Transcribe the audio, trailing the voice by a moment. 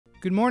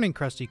Good morning,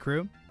 Krusty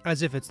Crew.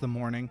 As if it's the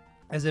morning.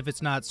 As if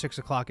it's not 6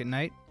 o'clock at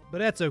night. But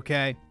that's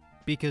okay,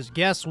 because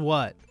guess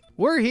what?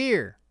 We're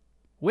here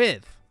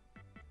with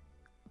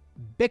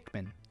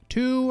Bikmin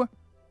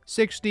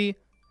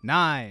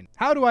 269.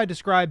 How do I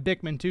describe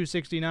Bikmin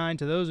 269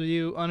 to those of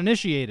you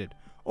uninitiated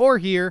or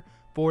here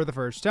for the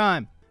first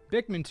time?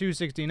 Bikmin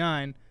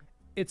 269,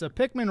 it's a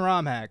Pikmin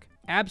ROM hack,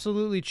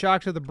 absolutely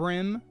chock to the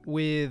brim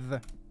with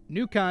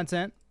new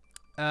content,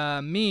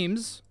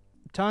 memes,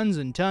 tons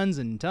and tons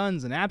and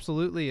tons, and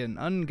absolutely an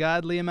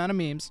ungodly amount of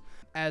memes,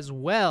 as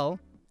well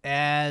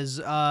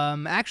as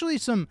actually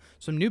some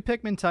new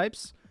Pikmin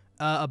types,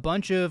 a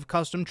bunch of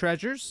custom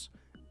treasures,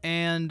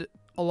 and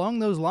along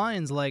those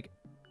lines, like,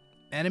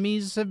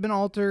 enemies have been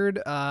altered,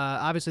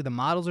 obviously the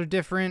models are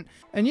different,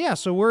 and yeah,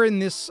 so we're in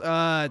this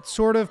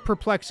sort of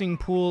perplexing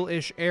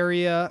pool-ish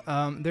area.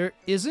 There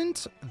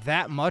isn't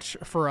that much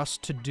for us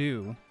to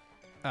do,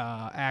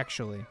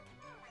 actually,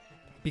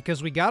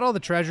 because we got all the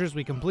treasures,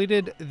 we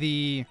completed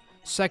the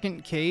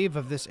second cave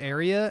of this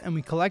area, and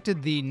we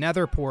collected the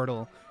Nether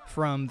portal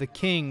from the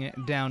king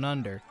down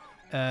under.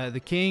 The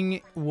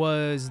king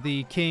was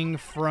the king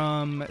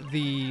from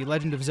the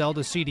Legend of Zelda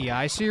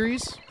CDI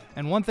series.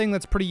 And one thing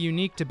that's pretty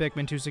unique to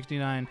Bikmin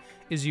 269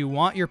 is you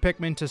want your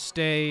Pikmin to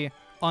stay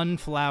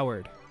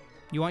unflowered.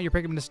 You want your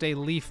Pikmin to stay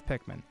leaf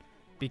Pikmin,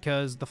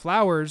 because the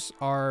flowers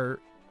are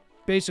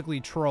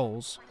basically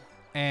trolls,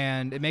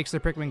 and it makes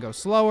their Pikmin go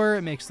slower,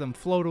 it makes them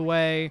float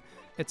away.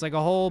 It's like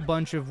a whole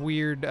bunch of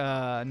weird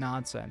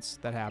nonsense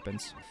that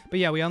happens. But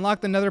yeah, we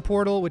unlocked the Nether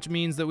portal, which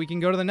means that we can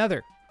go to the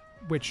Nether,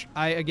 which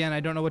I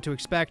don't know what to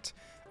expect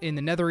in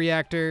the Nether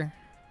reactor.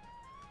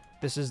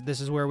 This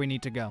is where we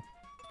need to go.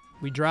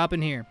 We drop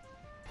in here.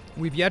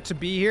 We've yet to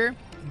be here.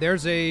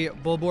 There's a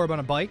Bulborb on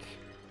a bike.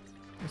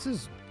 This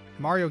is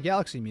Mario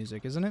Galaxy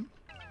music, isn't it?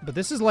 But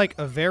this is like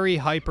a very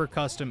hyper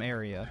custom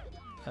area.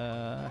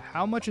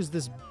 How much is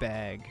this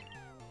bag?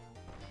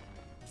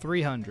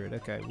 300.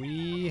 Okay,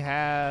 we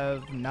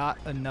have not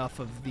enough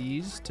of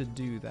these to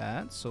do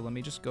that. So let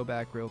me just go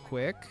back real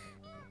quick.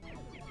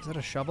 Is that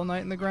a Shovel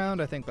Knight in the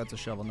ground? I think that's a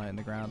Shovel Knight in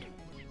the ground.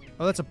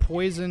 Oh, that's a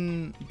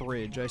poison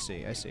bridge. I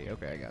see.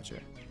 Okay, I got you.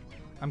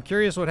 I'm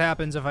curious what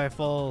happens if I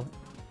fall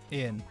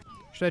in.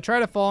 Should I try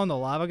to fall in the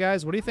lava,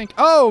 guys? What do you think?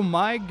 Oh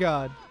my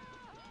god.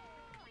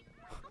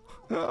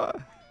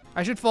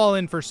 I should fall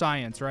in for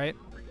science, right?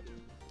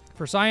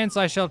 For science,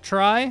 I shall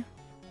try.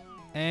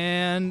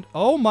 And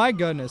oh my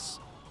goodness.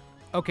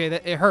 Okay,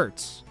 it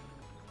hurts.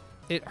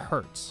 It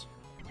hurts.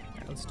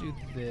 Right, let's do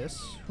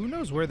this. Who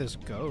knows where this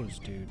goes,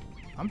 dude?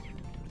 I'm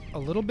a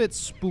little bit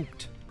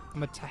spooked.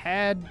 I'm a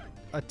tad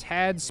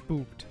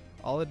spooked.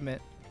 I'll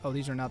admit. Oh,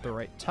 these are not the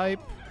right type.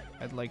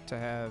 I'd like to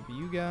have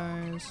you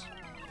guys.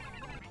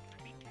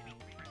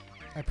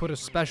 I put a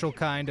special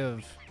kind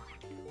of,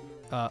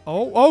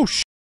 oh,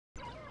 sh.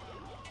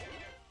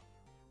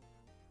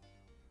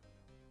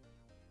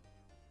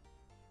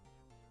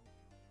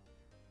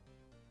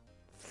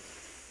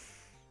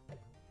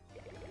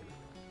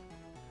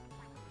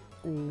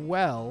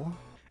 Well,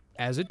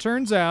 as it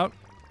turns out,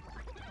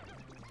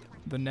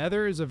 the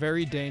Nether is a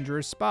very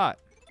dangerous spot.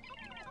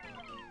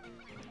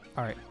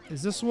 Alright,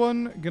 is this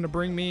one gonna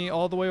bring me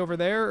all the way over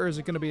there, or is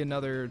it gonna be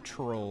another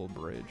troll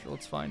bridge?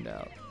 Let's find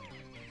out.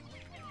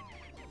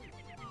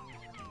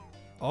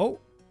 Oh!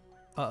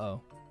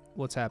 Uh-oh.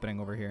 What's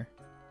happening over here?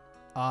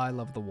 I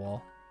love the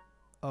wall.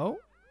 Oh?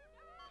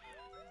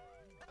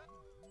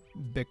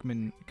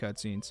 Bikmin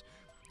cutscenes.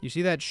 You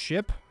see that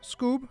ship,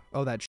 Scoob?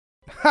 Oh, that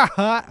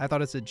Haha! I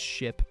thought it said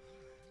ship.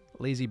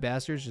 Lazy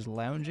bastards just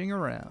lounging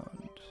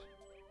around.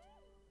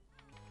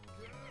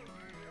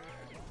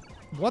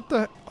 What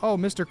the? Oh,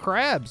 Mr.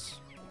 Krabs.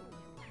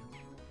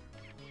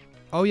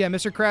 Oh yeah,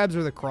 Mr. Krabs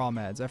are the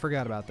Crawmads. I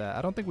forgot about that.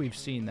 I don't think we've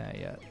seen that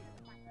yet.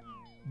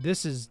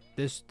 This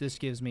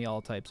gives me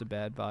all types of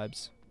bad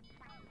vibes.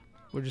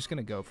 We're just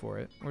gonna go for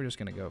it. We're just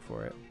gonna go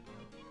for it.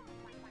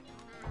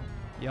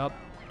 Yup.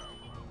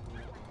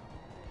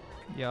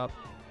 Yup.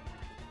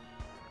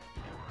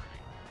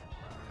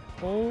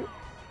 Oh.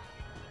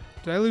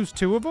 Did I lose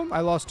 2 of them? I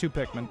lost 2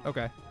 Pikmin.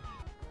 Okay.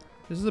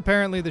 This is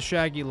apparently the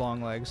Shaggy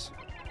Longlegs.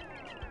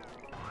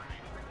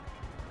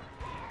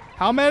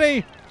 How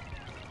many?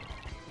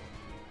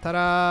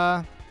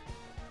 Ta-da!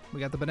 We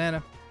got the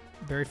banana.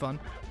 Very fun.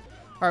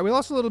 All right, we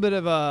lost a little bit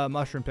of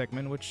Mushroom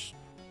Pikmin, which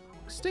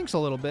stinks a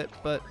little bit,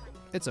 but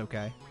it's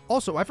okay.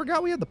 Also, I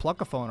forgot we had the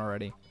Pluckaphone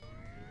already.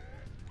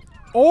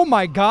 Oh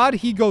my god,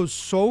 he goes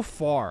so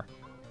far.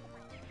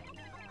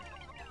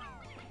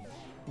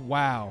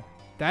 Wow.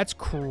 That's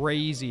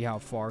crazy how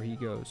far he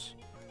goes.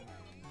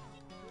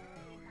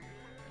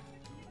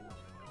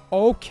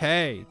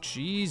 Okay,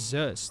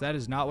 Jesus. That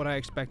is not what I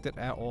expected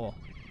at all.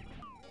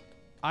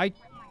 I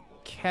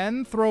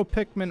can throw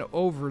Pikmin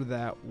over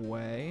that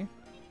way.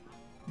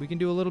 We can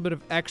do a little bit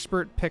of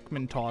expert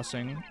Pikmin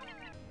tossing.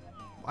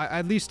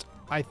 At least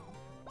I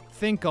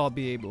think I'll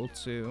be able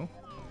to.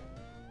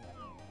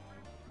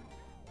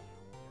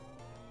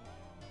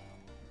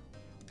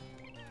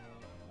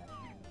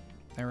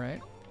 All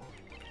right.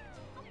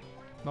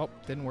 Nope,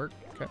 didn't work.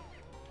 Okay.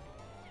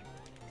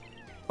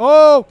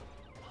 Oh!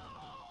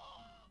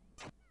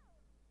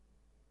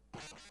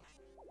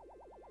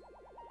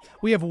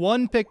 We have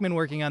one Pikmin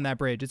working on that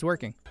bridge. It's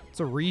working. It's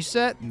a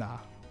reset? Nah.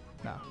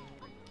 Nah.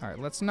 All right,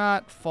 let's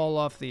not fall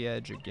off the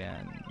edge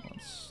again.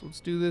 Let's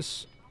do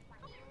this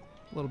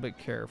a little bit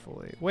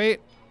carefully.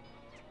 Wait.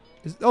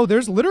 Oh,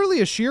 there's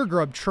literally a sheer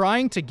grub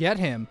trying to get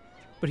him,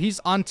 but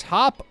he's on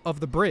top of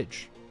the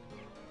bridge.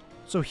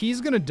 So he's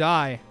going to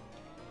die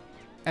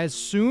as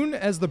soon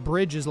as the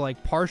bridge is,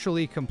 like,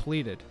 partially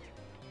completed.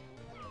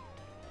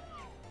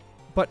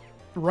 But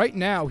right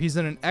now, he's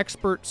in an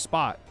expert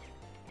spot.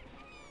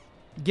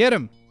 Get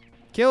him.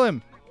 Kill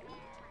him.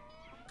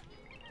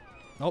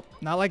 Nope,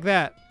 not like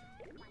that.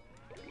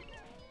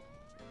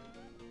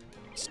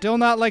 Still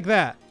not like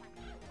that.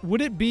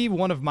 Would it be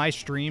one of my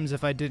streams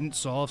if I didn't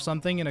solve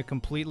something in a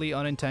completely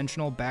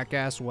unintentional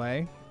back-ass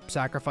way?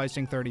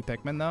 Sacrificing 30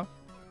 Pikmin, though?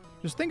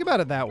 Just think about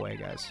it that way,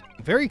 guys.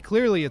 Very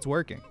clearly, it's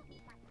working.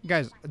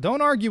 Guys,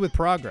 don't argue with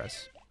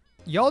progress.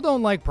 Y'all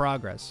don't like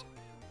progress.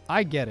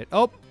 I get it.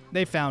 Oh,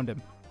 they found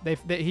him.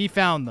 He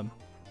found them.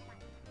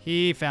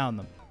 He found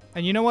them.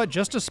 And you know what?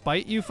 Just to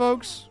spite you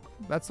folks,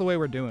 that's the way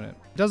we're doing it.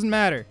 Doesn't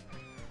matter.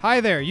 Hi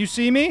there, you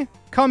see me?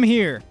 Come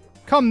here.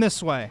 Come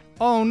this way.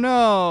 Oh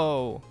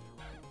no.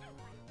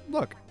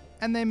 Look,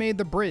 and they made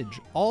the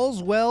bridge.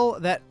 All's well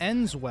that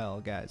ends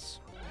well, guys.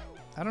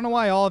 I don't know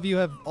why all of you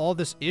have all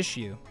this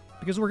issue.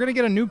 Because we're gonna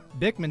get a new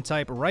Bikmin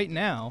type right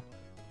now.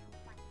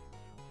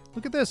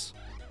 Look at this.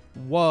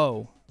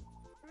 Whoa.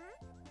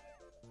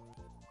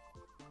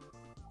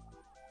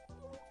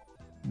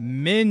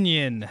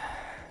 Minion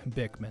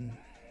Bikmin.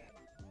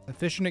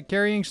 Efficient at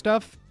carrying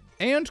stuff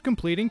and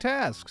completing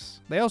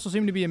tasks. They also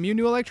seem to be immune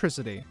to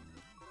electricity.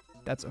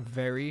 That's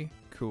very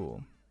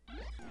cool.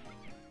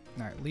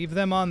 Alright, leave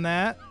them on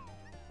that.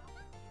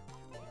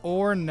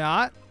 Or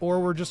not. Or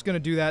we're just going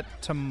to do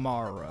that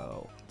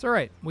tomorrow. It's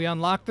alright. We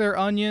unlocked their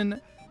onion.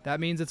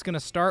 That means it's going to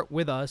start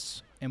with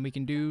us. And we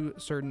can do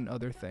certain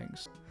other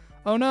things.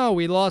 Oh no,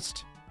 we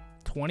lost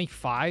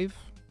 25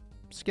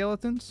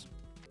 skeletons.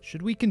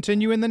 Should we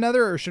continue in the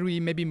Nether or should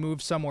we maybe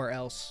move somewhere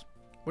else?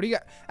 What do you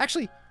got?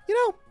 Actually,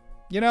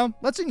 you know,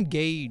 let's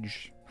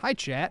engage. Hi,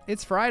 chat.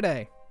 It's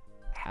Friday.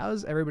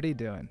 How's everybody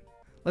doing?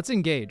 Let's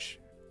engage.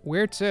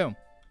 Where to?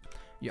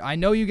 Yeah, I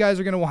know you guys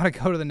are going to want to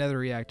go to the Nether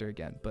reactor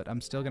again, but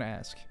I'm still going to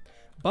ask.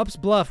 Bup's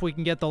Bluff, we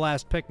can get the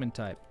last Pikmin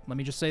type. Let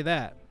me just say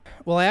that.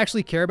 Will I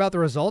actually care about the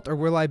result, or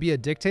will I be a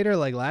dictator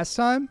like last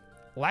time?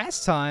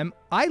 Last time,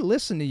 I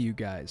listened to you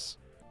guys.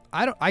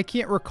 I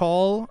can't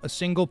recall a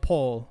single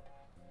poll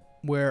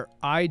where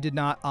I did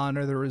not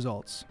honor the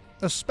results.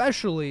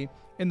 Especially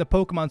in the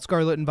Pokemon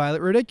Scarlet and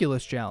Violet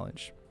Ridiculous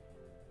Challenge.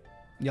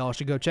 Y'all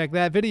should go check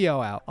that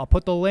video out. I'll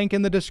put the link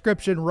in the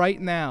description right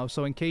now,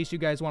 so in case you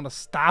guys want to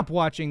stop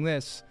watching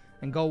this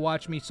and go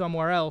watch me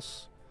somewhere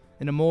else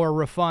in a more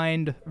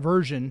refined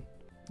version,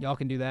 y'all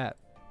can do that.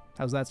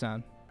 How's that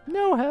sound?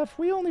 No, Hef,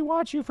 we only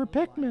watch you for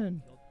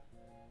Pikmin.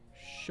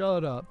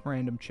 Shut up,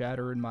 random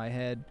chatter in my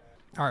head.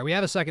 Alright, we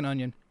have a second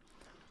onion.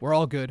 We're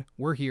all good.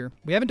 We're here.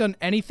 We haven't done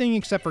anything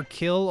except for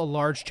kill a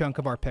large chunk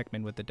of our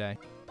Pikmin with the day.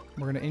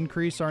 We're going to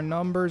increase our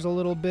numbers a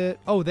little bit.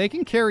 Oh, they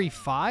can carry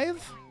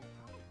 5?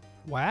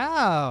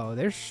 Wow,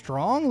 they're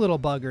strong little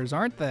buggers,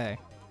 aren't they?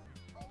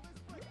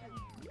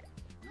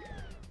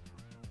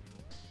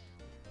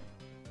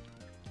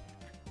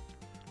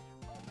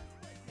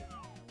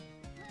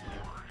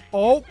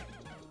 Oh!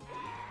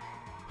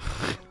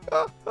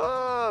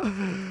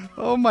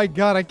 Oh my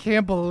god, I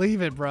can't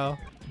believe it, bro.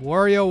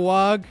 Wario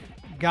Wog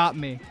got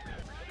me.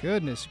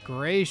 Goodness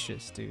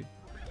gracious, dude.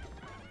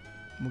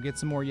 We'll get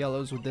some more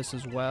yellows with this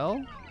as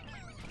well.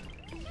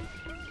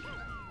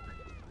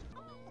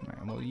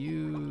 Alright, we'll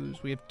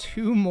use... We have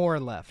 2 more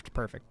left.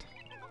 Perfect.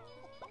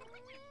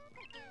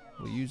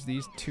 We'll use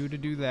these 2 to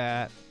do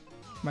that.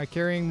 Am I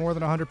carrying more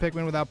than 100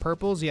 Pikmin without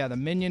purples? Yeah, the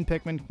minion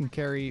Pikmin can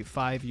carry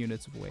 5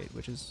 units of weight,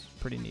 which is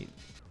pretty neat.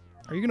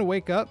 Are you going to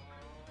wake up?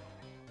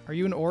 Are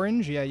you an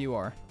orange? Yeah, you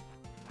are.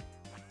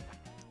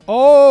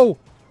 Oh!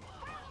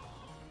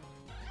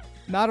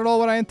 Not at all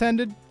what I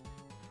intended.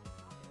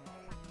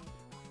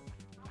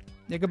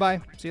 Yeah,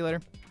 goodbye. See you later.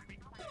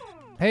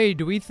 Hey,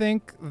 do we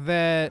think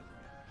that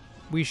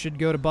we should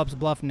go to Bup's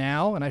Bluff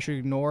now and I should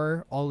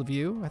ignore all of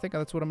you? I think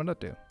that's what I'm going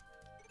to do.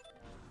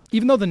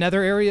 Even though the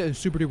Nether area is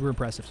super duper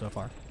impressive so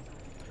far.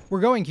 We're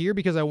going here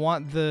because I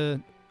want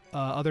the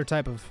other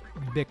type of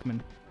Bikmin.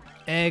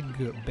 Egg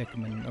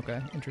Bikmin.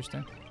 Okay,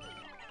 interesting.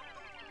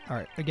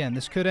 Alright, again,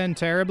 this could end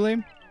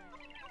terribly,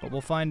 but we'll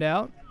find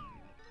out.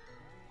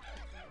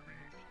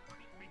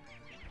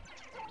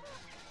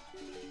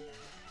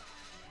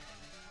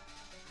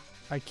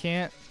 I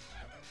can't...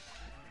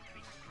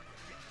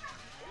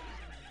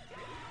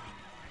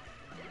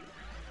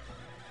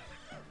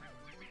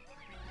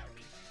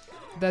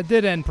 That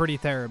did end pretty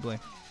terribly.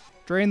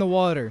 Drain the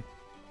water.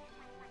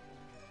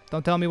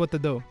 Don't tell me what to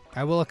do.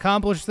 I will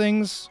accomplish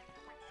things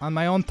on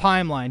my own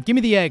timeline. Give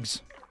me the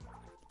eggs.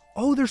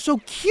 Oh, they're so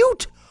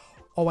cute!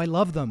 Oh, I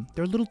love them.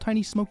 They're little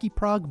tiny smoky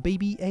prog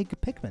baby egg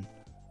Pikmin.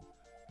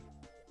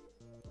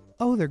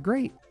 Oh, they're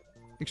great.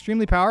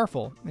 extremely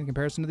powerful in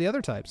comparison to the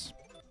other types.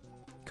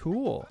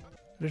 Cool.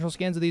 Additional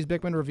scans of these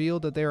Bikmin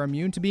revealed that they are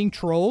immune to being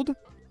trolled.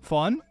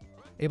 Fun.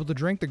 Able to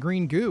drink the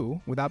green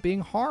goo without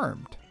being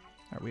harmed.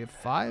 All right, we have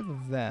 5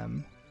 of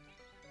them.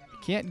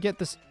 Can't get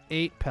this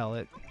 8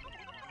 pellet.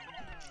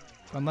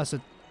 Unless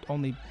it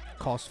only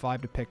costs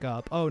 5 to pick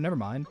up. Oh, never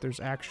mind. There's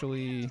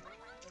actually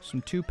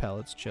some 2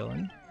 pellets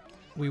chilling.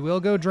 We will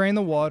go drain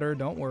the water.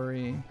 Don't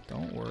worry.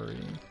 Don't worry.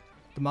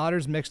 The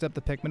modders mixed up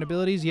the Pikmin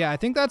abilities. Yeah, I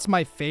think that's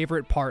my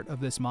favorite part of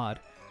this mod,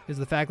 is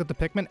the fact that the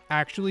Pikmin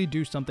actually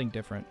do something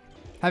different.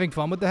 Having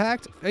fun with the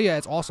hacked? Oh, yeah,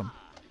 it's awesome.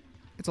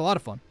 It's a lot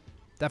of fun.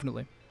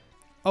 Definitely.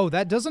 Oh,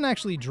 that doesn't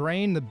actually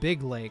drain the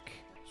big lake.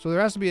 So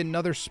there has to be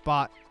another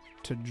spot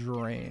to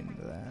drain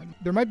that.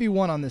 There might be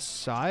one on this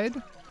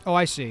side. Oh,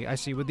 I see. I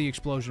see. With the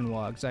explosion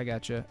logs. I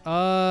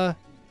gotcha.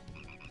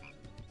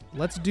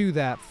 Let's do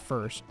that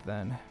first,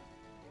 then.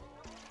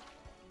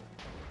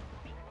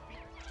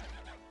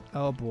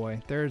 Oh,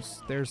 boy.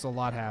 There's a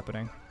lot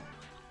happening.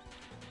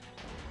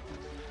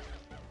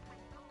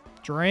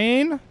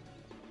 Drain.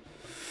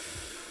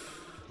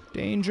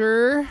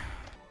 Danger.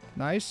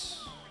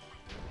 Nice.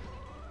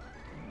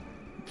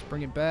 Let's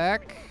bring it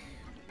back.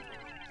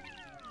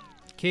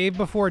 Cave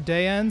before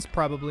day ends?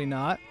 Probably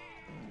not.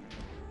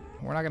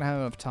 We're not going to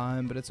have enough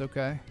time, but it's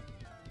okay.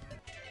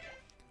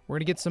 We're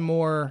going to get some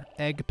more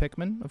egg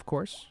Pikmin, of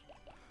course.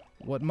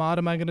 What mod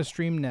am I going to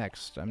stream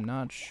next? I'm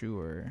not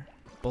sure.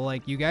 But,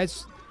 like, you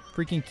guys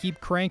freaking keep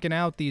cranking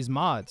out these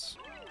mods.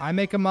 I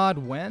make a mod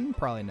when?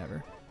 Probably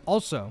never.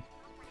 Also,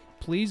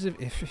 please,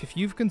 if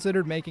you've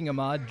considered making a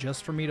mod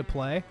just for me to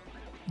play,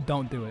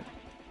 don't do it.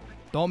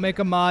 Don't make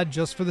a mod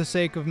just for the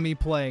sake of me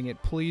playing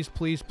it. Please,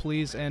 please,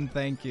 please, and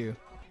thank you.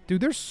 Dude,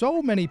 there's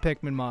so many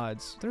Pikmin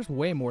mods. There's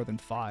way more than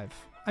 5.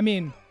 I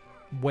mean,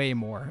 way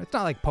more. It's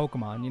not like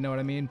Pokemon, you know what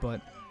I mean?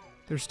 But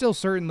there's still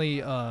certainly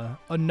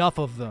enough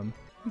of them.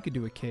 We could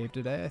do a cave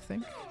today, I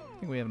think. I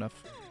think we have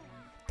enough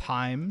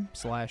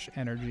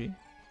time/energy.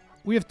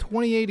 We have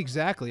 28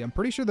 exactly. I'm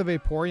pretty sure the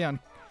Vaporeon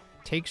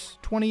takes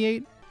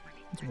 28.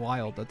 It's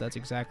wild that that's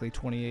exactly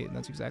 28, and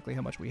that's exactly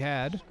how much we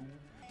had.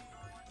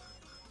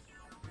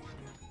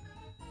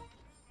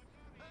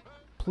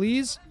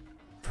 Please,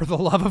 for the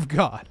love of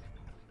God.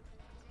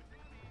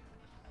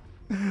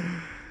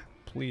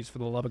 Please, for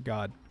the love of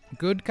God.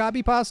 Good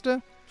copy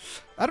pasta?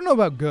 I don't know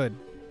about good.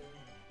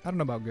 I don't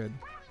know about good.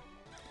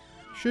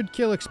 Should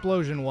kill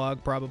explosion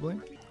log, probably.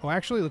 Oh,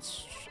 actually,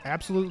 let's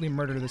absolutely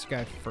murder this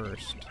guy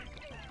first.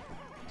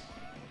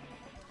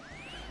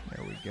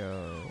 There we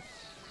go.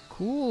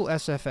 Cool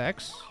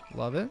SFX.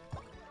 Love it.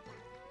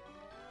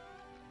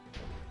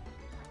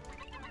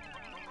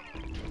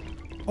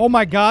 Oh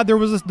my god, there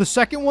was the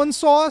second one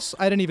saw us?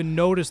 I didn't even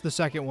notice the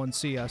second one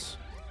see us.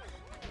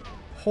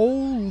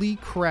 Holy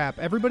crap.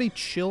 Everybody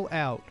chill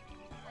out.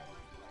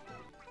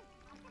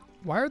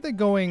 Why are they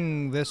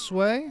going this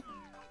way?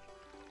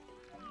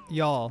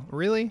 Y'all,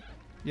 really?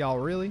 Y'all,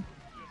 really?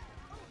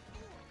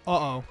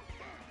 Uh-oh.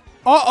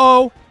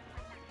 Uh-oh!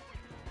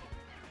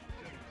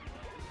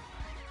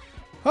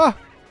 Huh!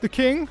 The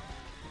king?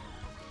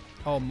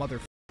 Oh,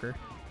 motherfucker.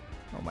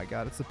 Oh my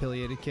god, it's the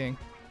pileated king.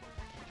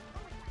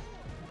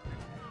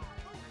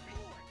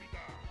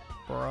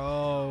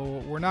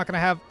 Bro, we're not gonna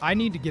have... I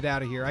need to get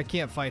out of here. I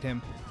can't fight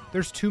him.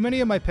 There's too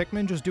many of my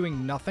Pikmin just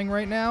doing nothing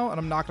right now, and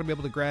I'm not gonna be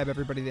able to grab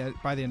everybody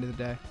by the end of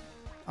the day.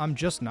 I'm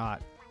just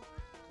not.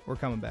 We're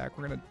coming back.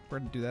 We're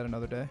gonna do that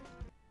another day.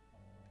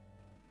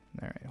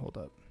 Alright, hold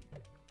up.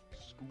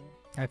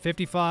 At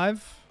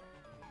 55.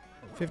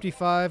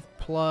 55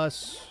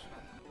 plus...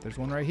 There's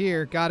one right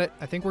here. Got it.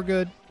 I think we're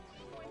good.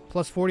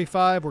 Plus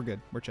 45. We're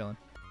good. We're chilling.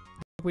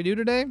 What we do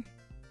today?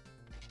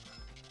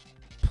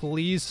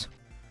 Please...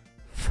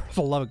 For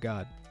the love of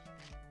God.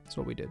 That's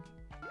what we did.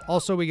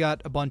 Also, we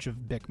got a bunch of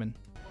Bikmin.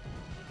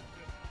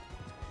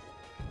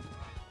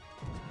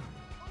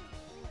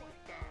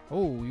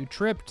 Oh, you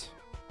tripped.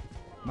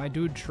 My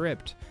dude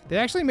tripped. They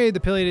actually made the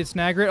pileated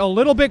snagret a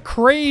little bit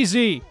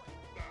crazy.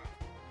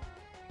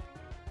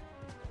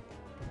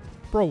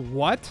 Bro,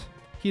 what?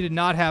 He did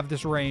not have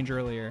this range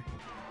earlier.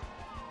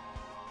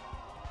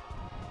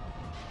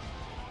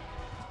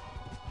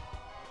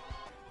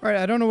 Alright,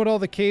 I don't know what all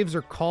the caves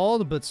are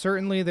called, but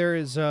certainly there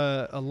is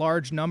a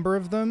large number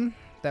of them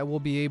that we'll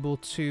be able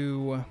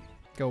to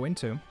go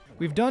into.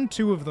 We've done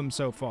 2 of them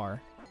so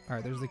far.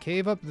 Alright, there's the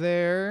cave up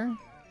there.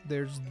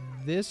 There's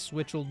this,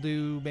 which will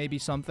do maybe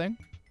something.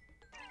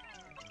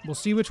 We'll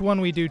see which one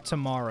we do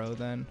tomorrow,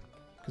 then.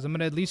 Because I'm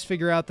going to at least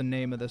figure out the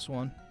name of this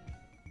one.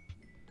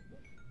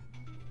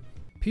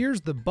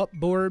 Appears the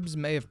Butborbs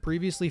may have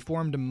previously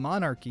formed a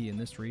monarchy in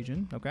this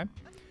region. Okay.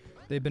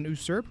 They've been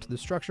usurped. The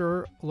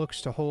structure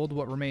looks to hold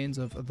what remains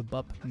of the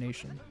Bup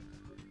Nation.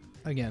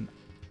 Again,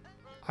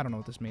 I don't know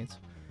what this means.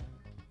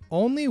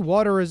 Only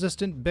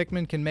water-resistant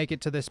Bikmin can make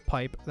it to this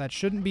pipe. That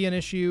shouldn't be an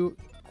issue.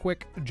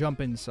 Quick jump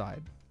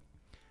inside.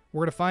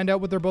 We're going to find out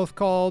what they're both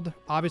called.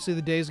 Obviously,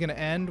 the day is going to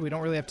end. We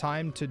don't really have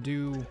time to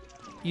do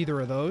either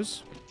of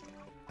those.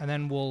 And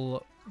then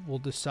we'll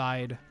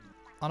decide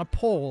on a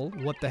poll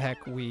what the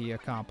heck we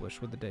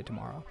accomplish with the day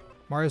tomorrow.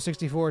 Mario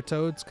 64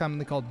 Toad's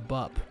commonly called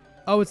Bup.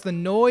 Oh, it's the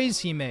noise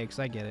he makes.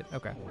 I get it.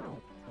 Okay.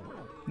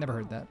 Never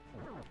heard that.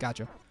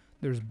 Gotcha.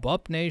 There's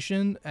Bup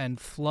Nation and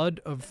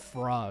Flood of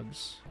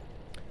Frogs.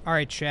 All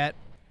right, chat.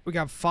 We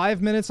got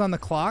 5 minutes on the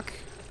clock.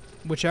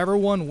 Whichever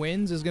one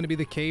wins is going to be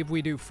the cave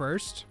we do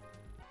first.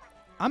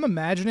 I'm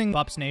imagining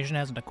Bup's Nation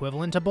has an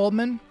equivalent to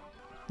Bulbmin.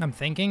 I'm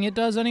thinking it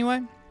does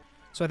anyway.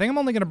 So I think I'm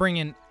only going to bring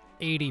in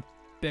 80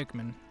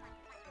 Pikmin.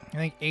 I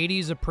think 80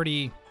 is a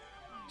pretty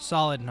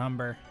solid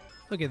number.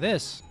 Look at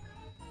this.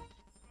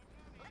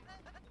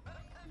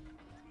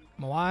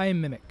 Moai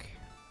Mimic.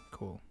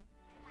 Cool.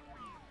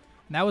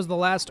 And that was the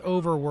last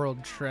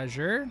overworld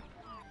treasure.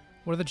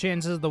 What are the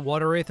chances the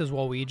Water Wraith is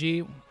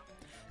Waluigi?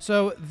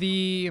 So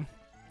the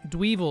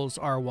Dweevils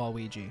are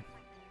Waluigi.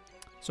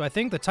 So I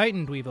think the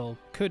Titan Dweevil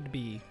could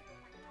be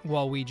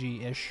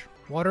Waluigi-ish.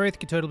 Water Wraith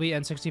could totally be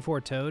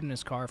N64 Toad in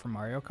his car from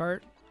Mario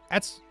Kart.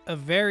 That's a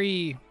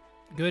very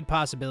good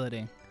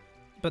possibility.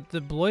 But the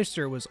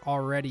Bloister was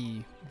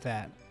already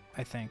that,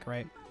 I think,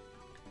 right?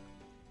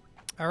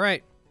 All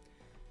right.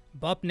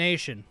 Bup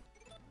Nation.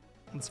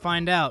 Let's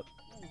find out.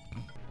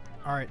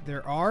 All right,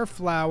 there are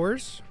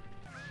flowers.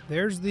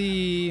 There's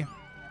the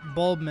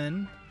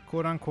Bulbmin,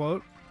 quote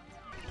unquote.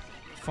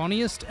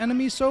 Funniest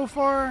enemy so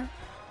far?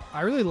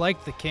 I really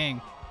like the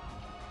king.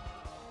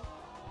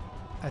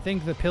 I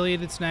think the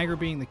pileated snagger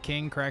being the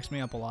king cracks me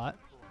up a lot.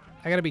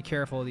 I gotta be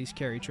careful of these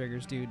carry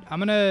triggers, dude. I'm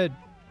gonna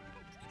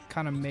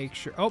kind of make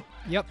sure. Oh,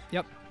 yep.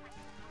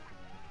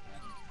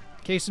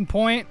 Case in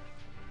point.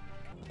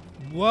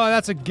 Whoa,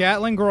 that's a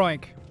Gatling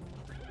Groink.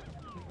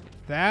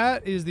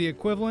 That is the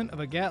equivalent of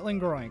a Gatling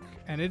Groink,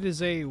 and it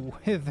is a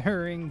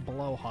Withering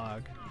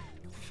Blowhog.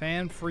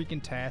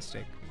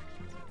 Fan-freaking-tastic.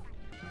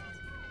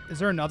 Is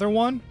there another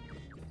one?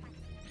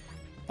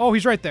 Oh,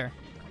 he's right there.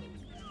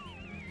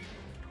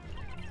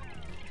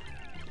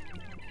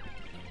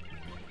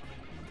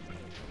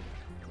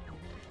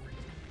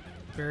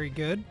 Very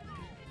good.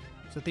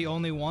 Is that the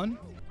only one?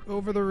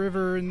 Over the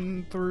river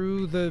and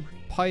through the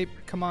pipe.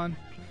 Come on.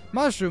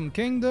 Mushroom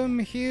Kingdom,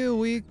 here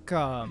we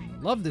come.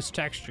 Love this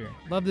texture.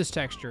 Love this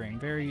texturing.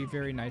 Very,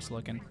 very nice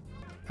looking.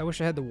 I wish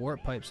I had the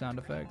warp pipe sound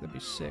effect. That'd be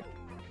sick.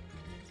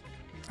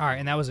 All right,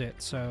 and that was it.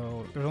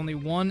 So there's only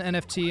one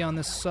NFT on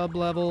this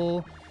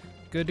sub-level.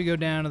 Good to go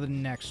down to the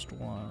next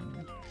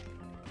one.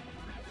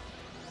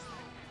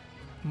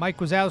 Mike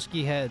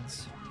Wazowski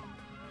heads.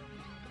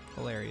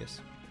 Hilarious.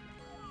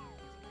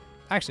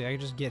 Actually, I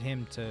could just get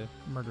him to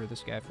murder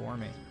this guy for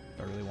me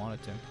if I really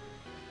wanted to.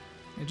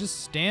 And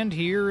just stand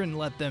here and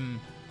let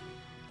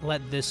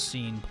this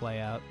scene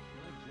play out.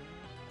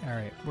 All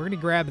right, we're gonna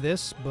grab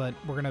this, but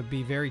we're gonna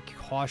be very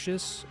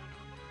cautious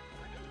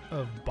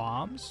of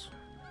bombs.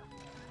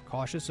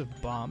 Cautious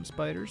of bomb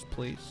spiders,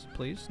 please,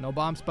 please. No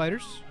bomb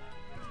spiders.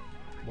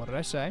 What did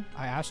I say?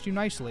 I asked you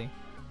nicely.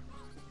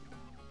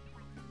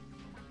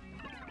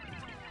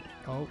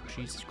 Oh,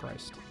 Jesus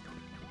Christ.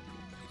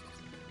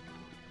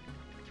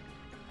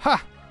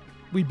 Ha!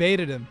 We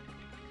baited him.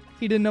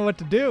 He didn't know what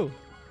to do.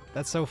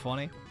 That's so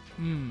funny.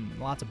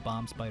 Lots of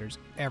bomb spiders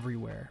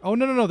everywhere. Oh,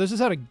 no. This is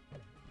how to...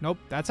 Nope,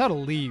 that's how to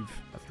leave.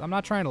 I'm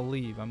not trying to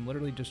leave. I'm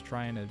literally just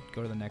trying to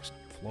go to the next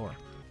floor.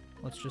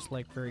 Let's just,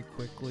 like, very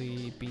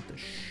quickly beat the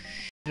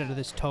shit out of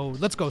this Toad.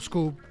 Let's go,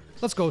 Scoob.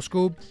 Let's go,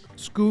 Scoob.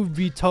 Scoob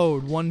v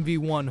Toad,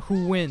 1v1.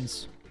 Who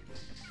wins?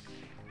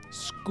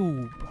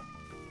 Scoob.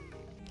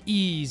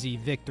 Easy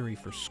victory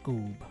for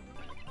Scoob.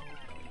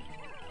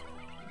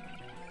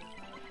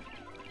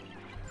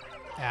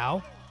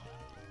 Ow.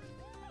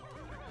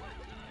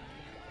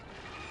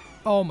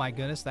 Oh my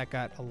goodness, that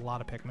got a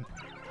lot of Pikmin.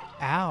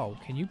 Ow,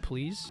 can you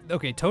please?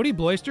 Okay, Toady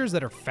Bloisters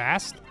that are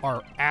fast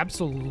are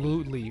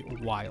absolutely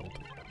wild.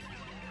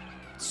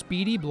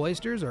 Speedy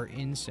Bloisters are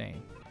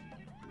insane.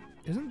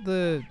 Isn't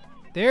the...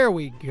 There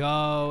we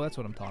go. That's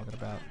what I'm talking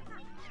about.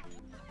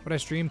 Would I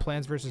stream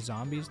Plants vs.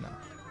 Zombies? No.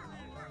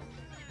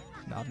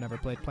 No, I've never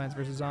played Plants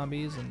vs.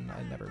 Zombies, and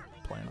I never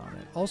plan on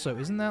it. Also,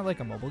 isn't that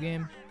like a mobile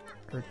game?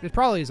 Or it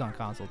probably is on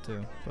console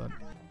too, but...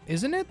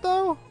 Isn't it,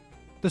 though?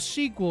 The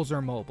sequels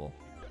are mobile.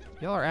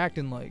 Y'all are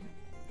acting like...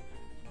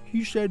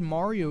 He said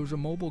Mario's a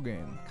mobile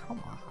game. Come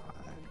on.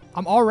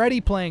 I'm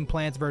already playing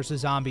Plants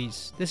vs.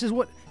 Zombies. This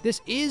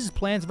is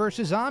Plants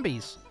vs.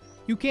 Zombies.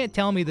 You can't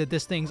tell me that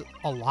this thing's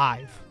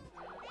alive.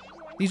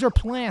 These are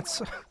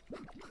plants.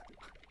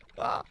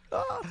 I'm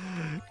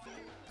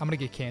gonna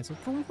get canceled.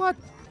 For what?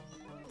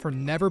 For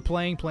never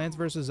playing Plants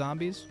vs.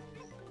 Zombies?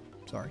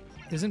 Sorry.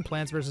 Isn't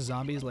Plants vs.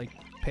 Zombies like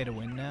pay to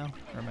win now?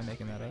 Or am I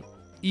making that up?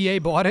 EA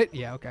bought it?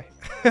 Yeah, okay.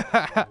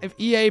 If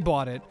EA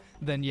bought it,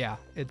 then yeah,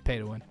 it's pay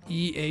to win.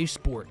 EA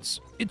Sports.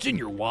 It's in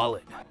your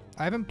wallet.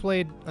 I haven't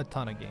played a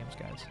ton of games,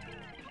 guys.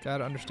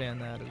 Gotta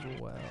understand that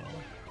as well.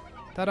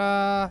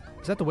 Ta-da!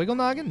 Is that the Wiggle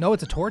Noggin? No,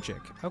 it's a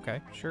Torchic.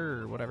 Okay,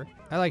 sure, whatever.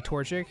 I like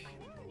Torchic.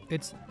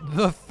 It's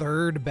the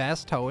third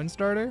best Hoenn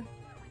starter.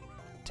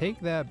 Take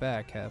that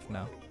back, Hef.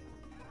 No.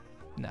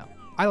 No.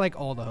 I like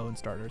all the Hoenn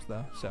starters,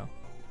 though, so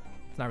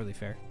it's not really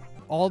fair.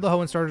 All the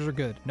Hoenn starters are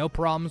good. No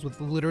problems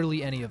with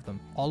literally any of them.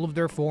 All of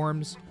their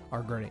forms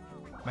are great.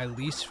 My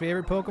least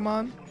favorite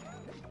Pokemon?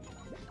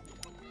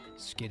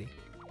 Skitty.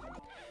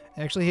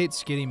 I actually hate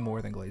Skitty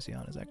more than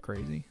Glaceon. Is that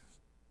crazy?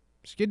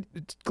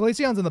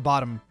 Glaceon's in the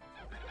bottom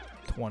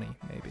 20,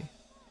 maybe.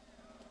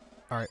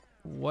 Alright,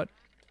 what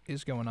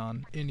is going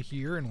on in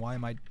here, and why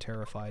am I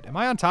terrified? Am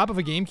I on top of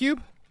a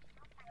GameCube?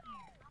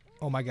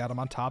 Oh my god, I'm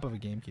on top of a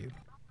GameCube.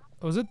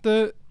 Oh, is it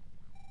the...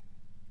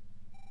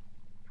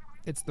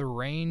 It's the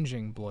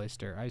ranging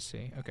Bloister. I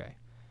see. Okay.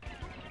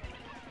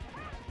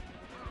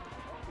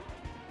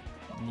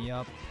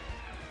 Yup.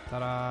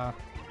 Ta-da.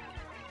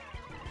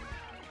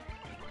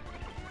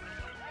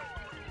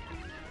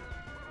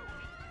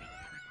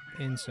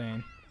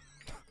 Insane.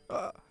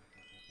 What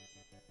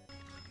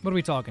are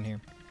we talking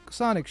here?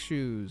 Sonic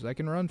shoes. I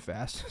can run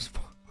fast as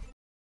fuck.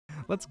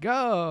 Let's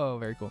go.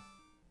 Very cool.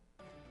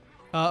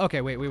 Okay,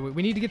 wait.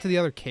 We need to get to the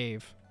other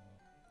cave.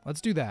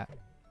 Let's do that.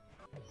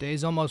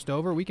 Day's almost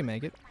over. We can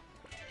make it.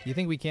 You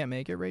think we can't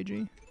make it,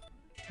 Reiji?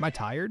 Am I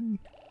tired?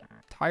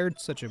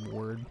 Tired's such a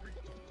word.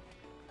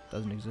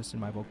 Doesn't exist in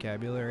my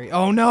vocabulary.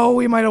 Oh no,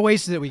 we might have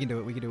wasted it. We can do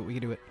it. We can do it. We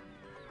can do it.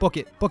 Book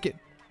it. Book it.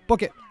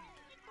 Book it.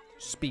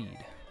 Speed.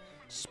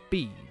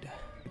 Speed.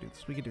 We can do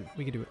this. We can do it.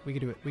 We can do it. We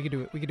can do it. We can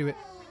do it. We can do it.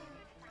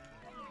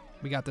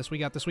 We got this. We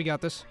got this. We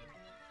got this.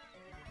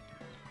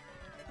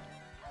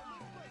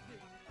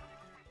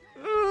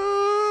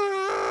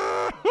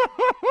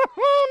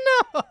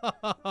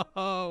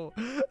 No!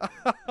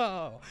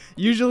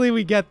 Usually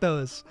we get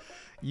those.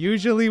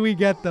 Usually we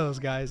get those,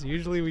 guys.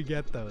 Usually we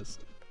get those.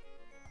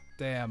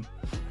 Damn.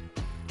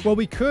 Well,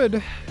 we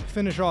could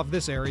finish off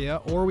this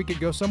area, or we could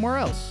go somewhere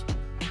else.